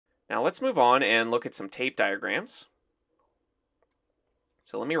Now let's move on and look at some tape diagrams.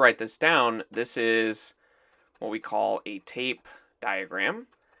 So let me write this down. This is what we call a tape diagram.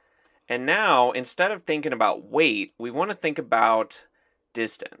 And now, instead of thinking about weight, we want to think about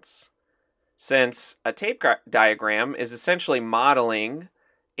distance. Since a tape diagram is essentially modeling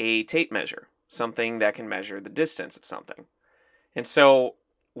a tape measure, something that can measure the distance of something. And so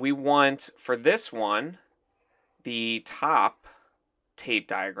we want, for this one, the top tape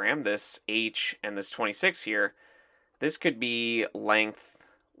diagram, this H and this 26 here, this could be length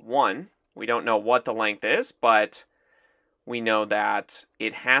 1. We don't know what the length is, but we know that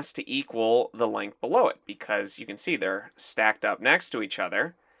it has to equal the length below it because you can see they're stacked up next to each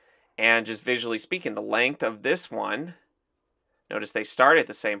other. And just visually speaking, the length of this one, notice they start at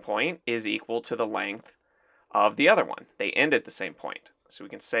the same point, is equal to the length of the other one. They end at the same point. So we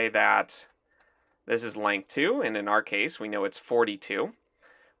can say that this is length 2, and in our case, we know it's 42.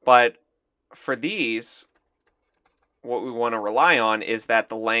 But for these, what we want to rely on is that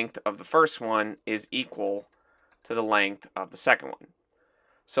the length of the first one is equal to the length of the second one.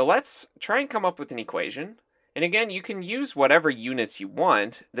 So let's try and come up with an equation. And again, you can use whatever units you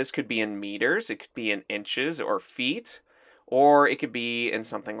want. This could be in meters, it could be in inches or feet, or it could be in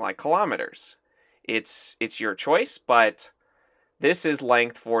something like kilometers. It's your choice, but this is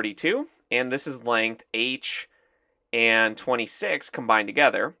length 42, and this is length H and 26 combined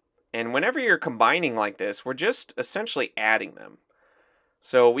together. And whenever you're combining like this, we're just essentially adding them.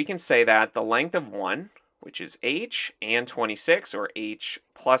 So we can say that the length of one, which is H and 26, or H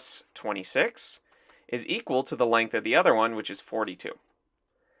plus 26, is equal to the length of the other one, which is 42.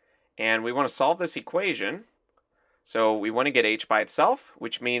 And we want to solve this equation. So we want to get H by itself,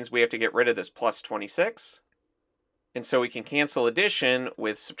 which means we have to get rid of this plus 26. And so we can cancel addition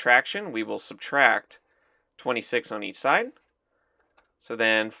with subtraction. We will subtract 26 on each side. So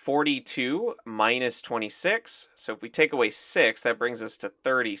then 42 minus 26. So if we take away 6, that brings us to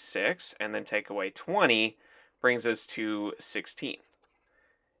 36. And then take away 20 brings us to 16.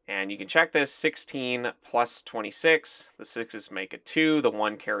 And you can check this, 16 plus 26. The 6's make a 2. The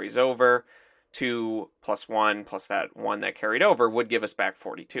 1 carries over. 2 plus 1 plus that 1 that carried over would give us back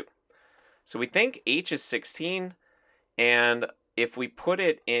 42. So we think H is 16. And if we put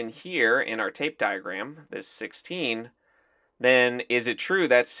it in here in our tape diagram, this 16, then is it true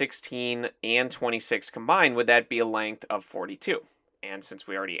that 16 and 26 combined, would that be a length of 42? And since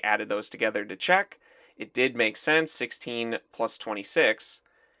we already added those together to check, it did make sense. 16 plus 26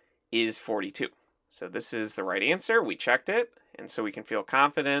 is 42. So this is the right answer. We checked it, and so we can feel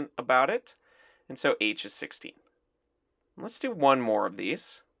confident about it. And so H is 16. Let's do one more of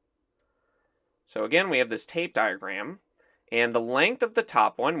these. So again, we have this tape diagram, and the length of the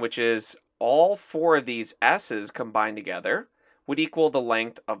top one, which is all 4 of these S's combined together, would equal the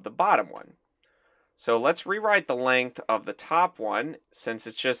length of the bottom one. So let's rewrite the length of the top one, since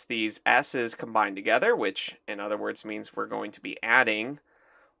it's just these S's combined together, which in other words means we're going to be adding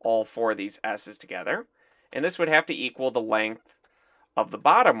all 4 of these S's together. And this would have to equal the length of the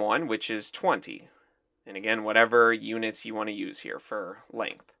bottom one, which is 20. And again, whatever units you want to use here for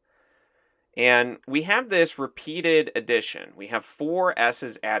length. And we have this repeated addition. We have 4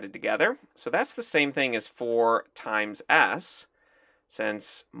 S's added together. So that's the same thing as 4 times S,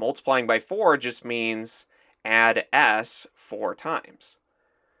 since multiplying by 4 just means add S 4 times.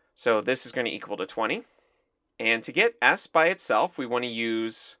 So this is going to equal to 20. And to get S by itself, we want to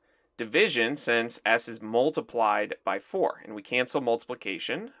use division, since S is multiplied by 4. And we cancel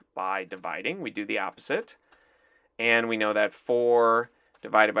multiplication by dividing. We do the opposite. And we know that 4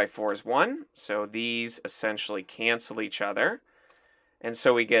 divided by 4 is 1. So these essentially cancel each other. And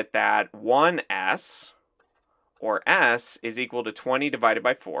so we get that 1S, or S, is equal to 20 divided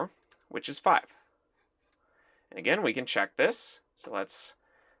by 4, which is 5. And again, we can check this. So let's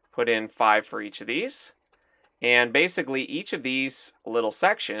put in 5 for each of these. And basically, each of these little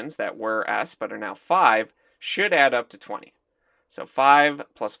sections that were S but are now 5 should add up to 20. So 5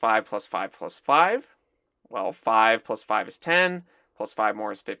 plus 5 plus 5 plus 5. Well, 5 plus 5 is 10, plus 5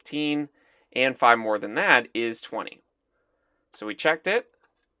 more is 15, and 5 more than that is 20. So we checked it,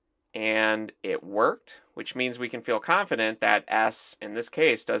 and it worked, which means we can feel confident that S, in this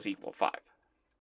case, does equal 5.